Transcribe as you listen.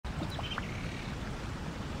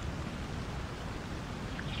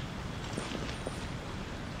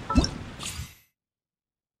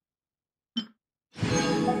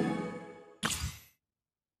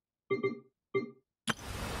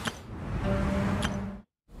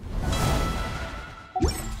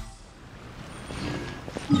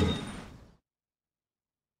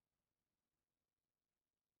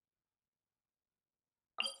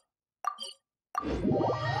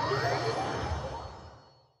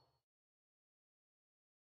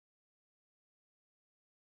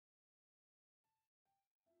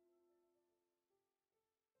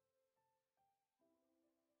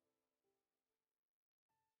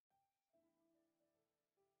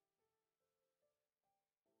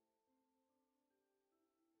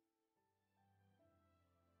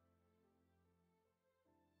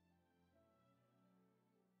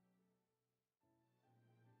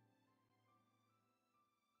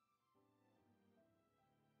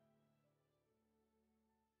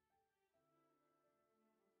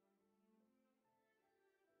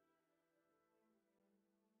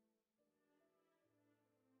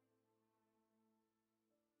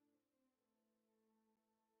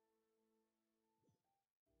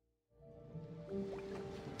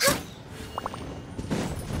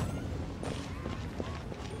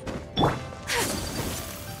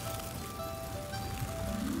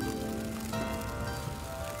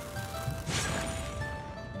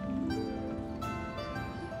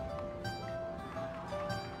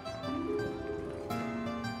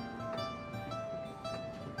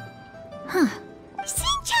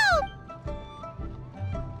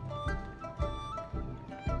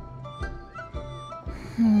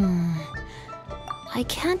I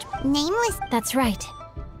can't... Nameless? That's right.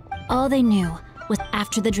 All they knew was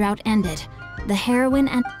after the drought ended, the heroine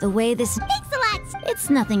and the way this... Pixelax! It's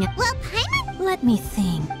nothing... Well, Paimon... Let me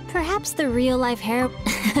think. Perhaps the real-life hero...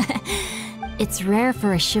 It's rare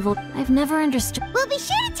for a chivalry... I've never understood... We'll be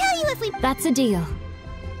sure to tell you if we... That's a deal.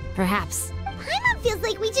 Perhaps. Paimon feels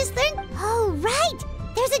like we just learned... Oh, right!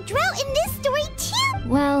 There's a drought in this story, too!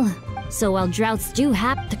 Well, so while droughts do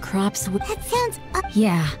happen, the crops would... That sounds...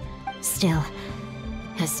 Yeah, still...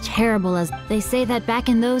 As terrible as... They say that back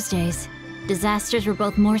in those days, disasters were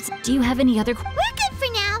both more... Do you have any other... We're good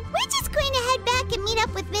for now. We're just going to head back and meet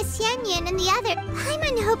up with Miss Yan and the other.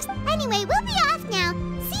 Paimon hopes... Anyway, we'll be off now.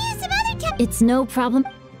 See you some other time. It's no problem.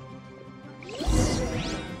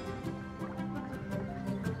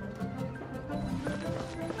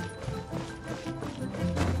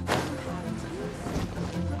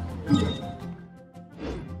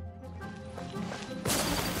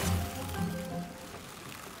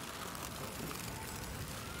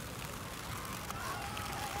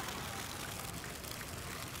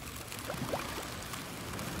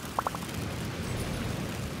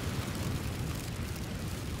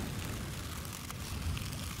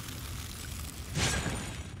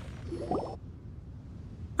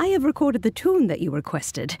 I have recorded the tune that you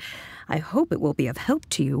requested. I hope it will be of help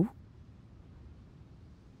to you.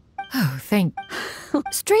 Oh, thank...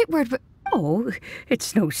 Straight word... Oh,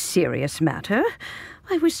 it's no serious matter.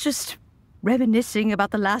 I was just reminiscing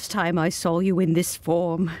about the last time I saw you in this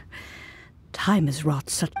form. Time has wrought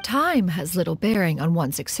such... Time has little bearing on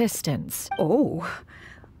one's existence. Oh,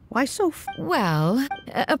 why so Well,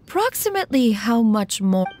 approximately how much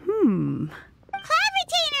more... Cloud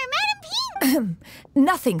Retainer, Madam Ping!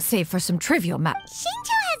 Nothing save for some trivial Shinjo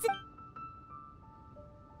has...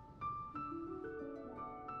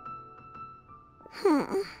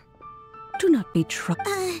 Do not be troubled.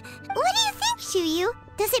 What do you think, Shuyu?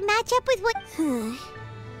 Does it match up with what...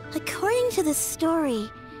 According to the story,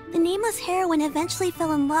 the nameless heroine eventually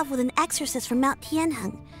fell in love with an exorcist from Mount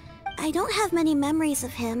Tianheng. I don't have many memories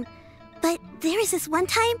of him, but there is this one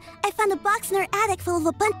time I found a box in her attic full of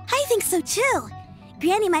a bunch... I think so too!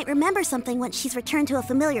 Granny might remember something once she's returned to a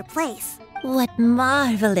familiar place. What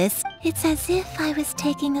marvelous. It's as if I was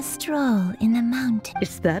taking a stroll in the mountains.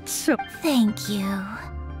 Is that so? Thank you.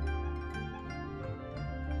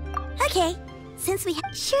 Okay, since we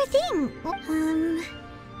Sure thing.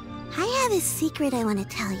 I have a secret I want to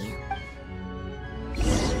tell you.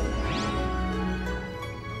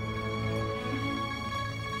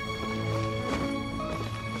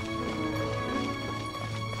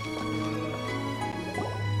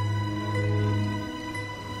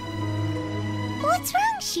 What's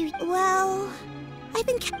wrong, Shuyu? Well, I've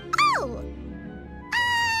been... Oh!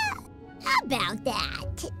 About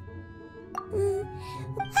that.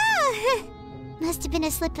 Must have been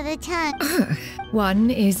a slip of the tongue. One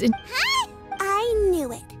is in... I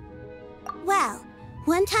knew it. Well,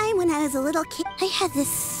 one time when I was a little kid, I had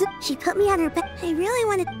this... She put me on her back. I really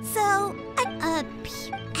wanted... So,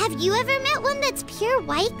 Have you ever met one that's pure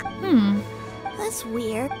white? That's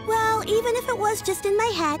weird. Well, even if it was just in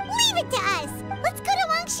my head... Leave it to us! Let's go to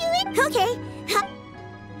Wangshu. Okay.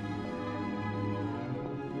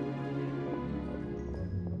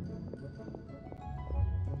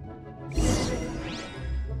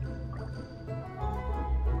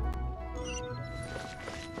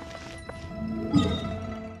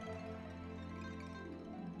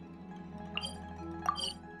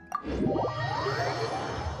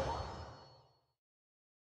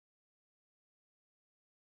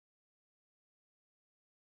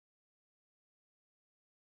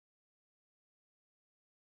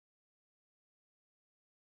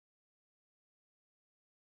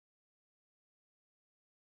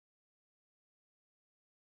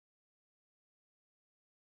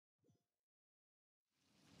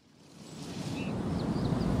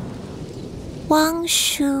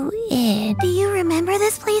 Wangshu Inn. Do you remember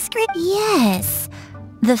this place, Grit? Yes.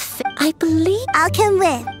 I believe... I'll come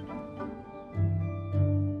with.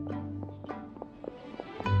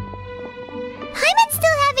 Paimon's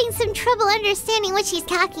still having some trouble understanding what she's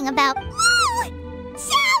talking about.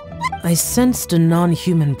 I sensed a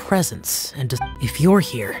non-human presence, and if you're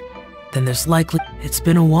here, then there's likely... It's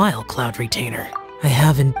been a while, Cloud Retainer. I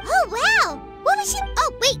haven't... Oh, wow! What was she...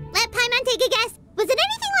 Oh, wait, let Paimon take a guess. Was it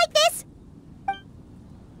anything like this?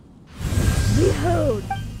 Behold!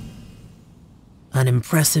 An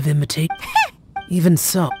impressive imitation. Even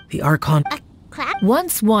so, the Archon... Clap?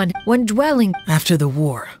 Once one, when dwelling... After the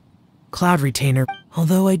war, Cloud Retainer...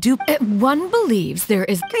 Although I do... One believes there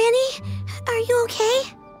is... Granny, are you okay?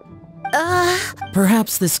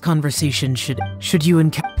 Perhaps this conversation should you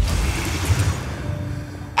encounter.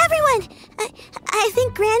 Everyone! I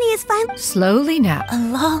think Granny is fine. Slowly now.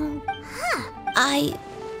 I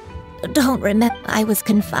don't remember. I was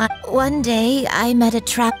confined. One day, I met a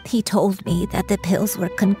trap. He told me that the pills were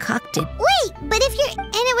concocted. Wait, but if you're...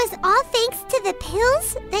 And it was all thanks to the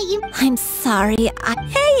pills that you... I'm sorry,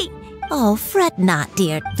 Hey! Oh, fret not,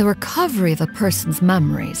 dear. The recovery of a person's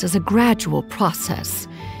memories is a gradual process.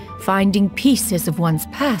 Finding pieces of one's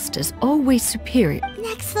past is always superior.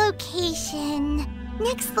 Next location...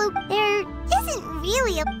 There isn't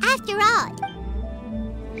really a... After all...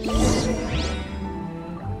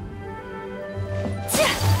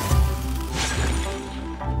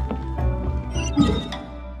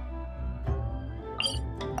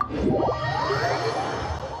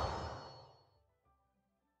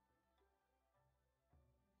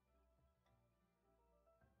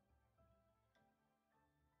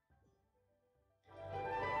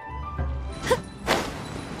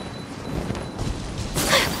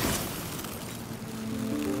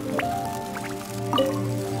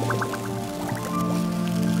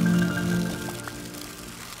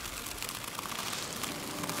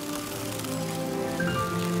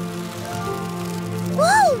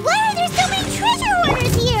 Whoa! Why are there so many treasure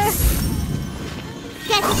hoarders here?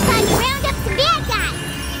 Guess it's time to round up some bad guys!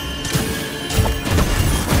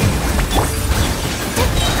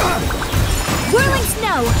 Whirling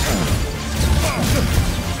snow!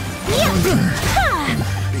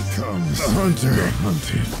 Becomes the hunter.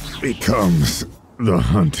 Hunted becomes the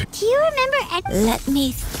hunted. Do you remember... Let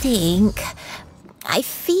me think. I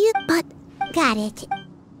feel, but... Got it.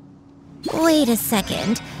 Wait a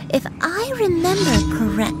second. If I remember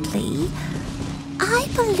correctly, I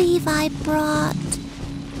believe I brought...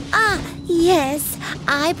 yes.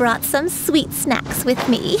 I brought some sweet snacks with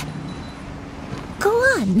me. Go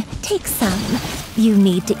on, take some. You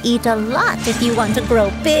need to eat a lot if you want to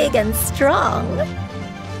grow big and strong.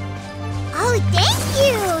 Oh, thank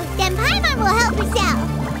you! Then Paimon will help herself.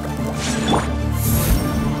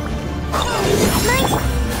 Mine!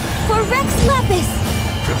 For Rex Lapis!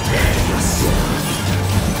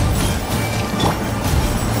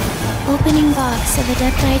 Opening box of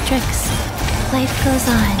Adeptrix. Life goes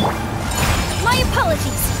on. My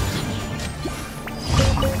apologies!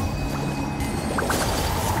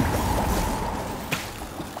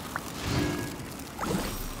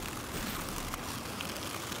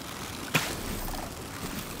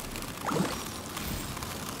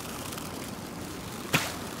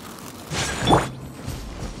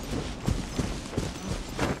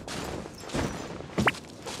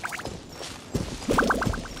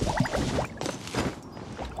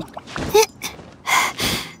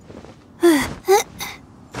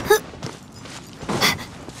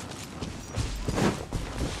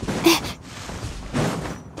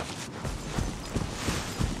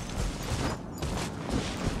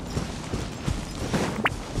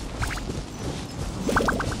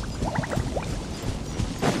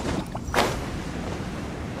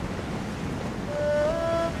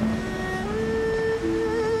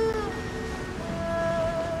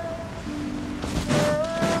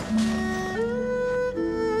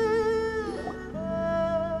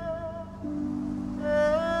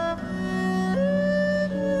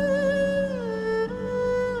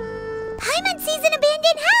 Paimon sees an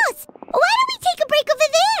abandoned house! Why don't we take a break over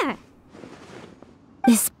there?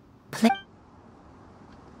 This place...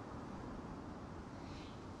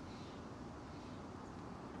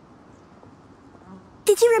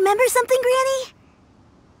 Did you remember something, Granny?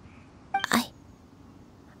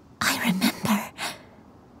 I remember.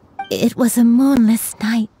 It was a moonless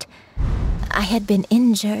night. I had been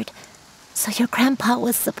injured, so your grandpa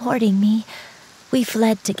was supporting me. We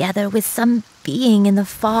fled together with some being in the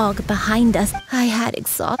fog behind us. I had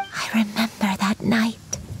exhausted. I remember that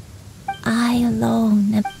night. I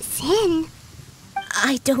alone. Sin?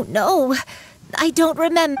 I don't know. I don't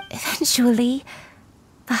remember. Eventually,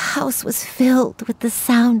 the house was filled with the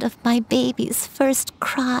sound of my baby's first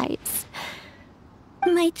cries.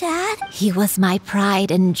 My dad? He was my pride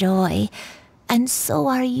and joy, and so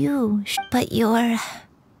are you. But you're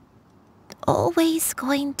always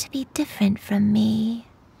going to be different from me.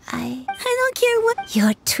 I don't care what...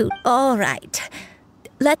 You're too... All right.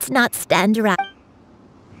 Let's not stand around.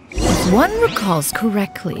 If one recalls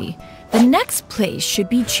correctly, the next place should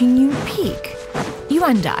be Qingyun Peak.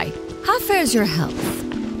 Yuandai, how fares your health?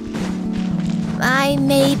 I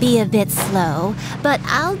may be a bit slow, but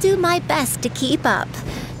I'll do my best to keep up.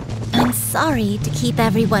 I'm sorry to keep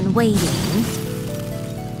everyone waiting.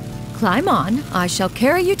 Climb on. I shall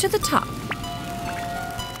carry you to the top.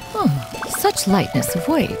 Oh, such lightness of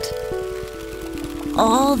weight.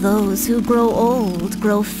 All those who grow old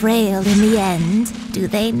grow frail in the end, do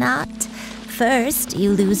they not? First,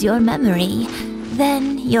 you lose your memory,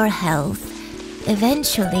 then your health.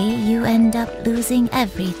 Eventually, you end up losing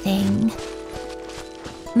everything.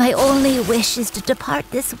 My only wish is to depart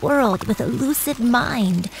this world with a lucid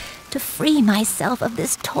mind, to free myself of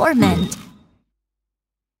this torment.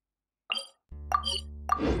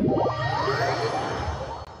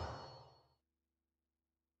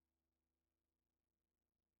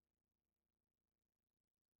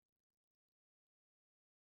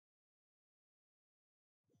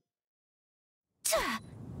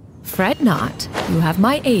 Fret not, you have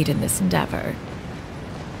my aid in this endeavor.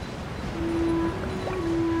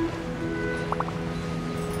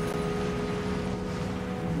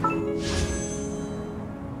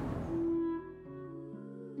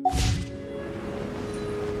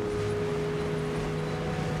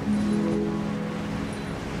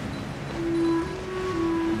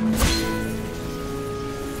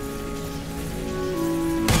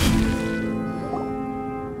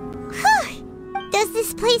 Does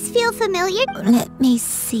this place feel familiar? Let me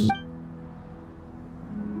see.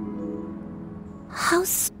 How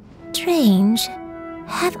strange.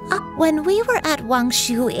 When we were at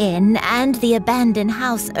Wangshu Inn and the abandoned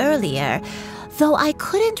house earlier, though I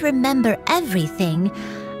couldn't remember everything,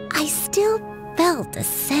 I still felt a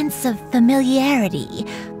sense of familiarity.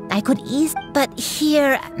 I could but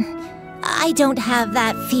here, I don't have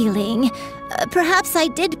that feeling. Perhaps I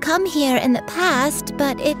did come here in the past,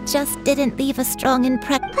 but it just didn't leave a strong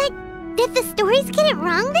impression. But did the stories get it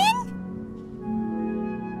wrong then?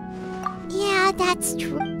 Yeah, that's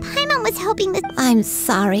true. Paimon was hoping that— I'm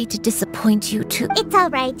sorry to disappoint you too. It's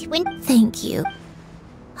alright, Thank you.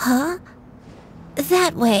 Huh?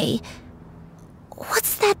 That way.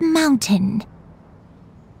 What's that mountain?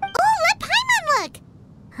 Oh, let Paimon look!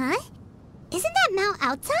 Huh? Isn't that Mount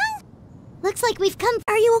Aotsang? Looks like we've come—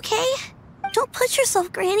 Are you okay? Don't push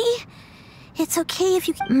yourself, Granny. It's okay if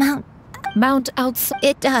you— Mount outside.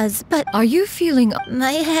 It does, but Are you feeling—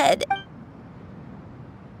 my head.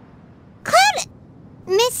 Cloud!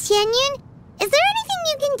 Miss Xianyun, is there anything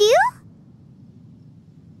you can do?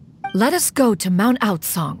 Let us go to Mount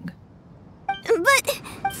Aotsang. But—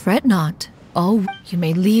 Fret not. Oh, you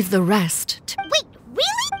may leave the rest to— Wait,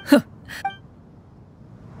 really?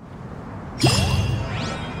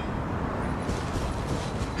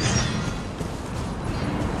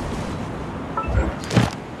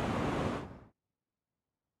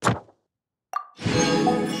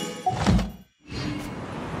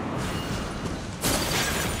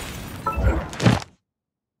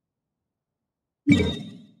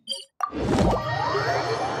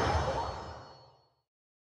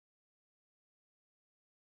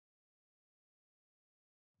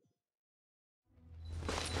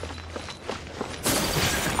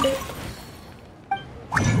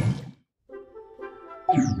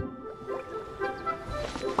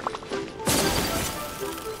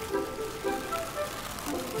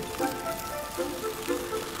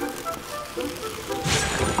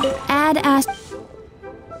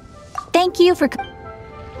 Thank you for—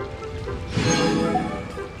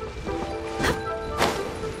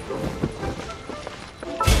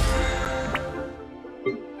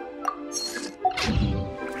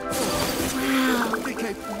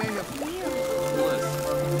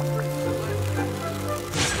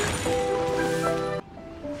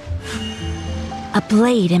 A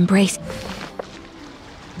blade embrace—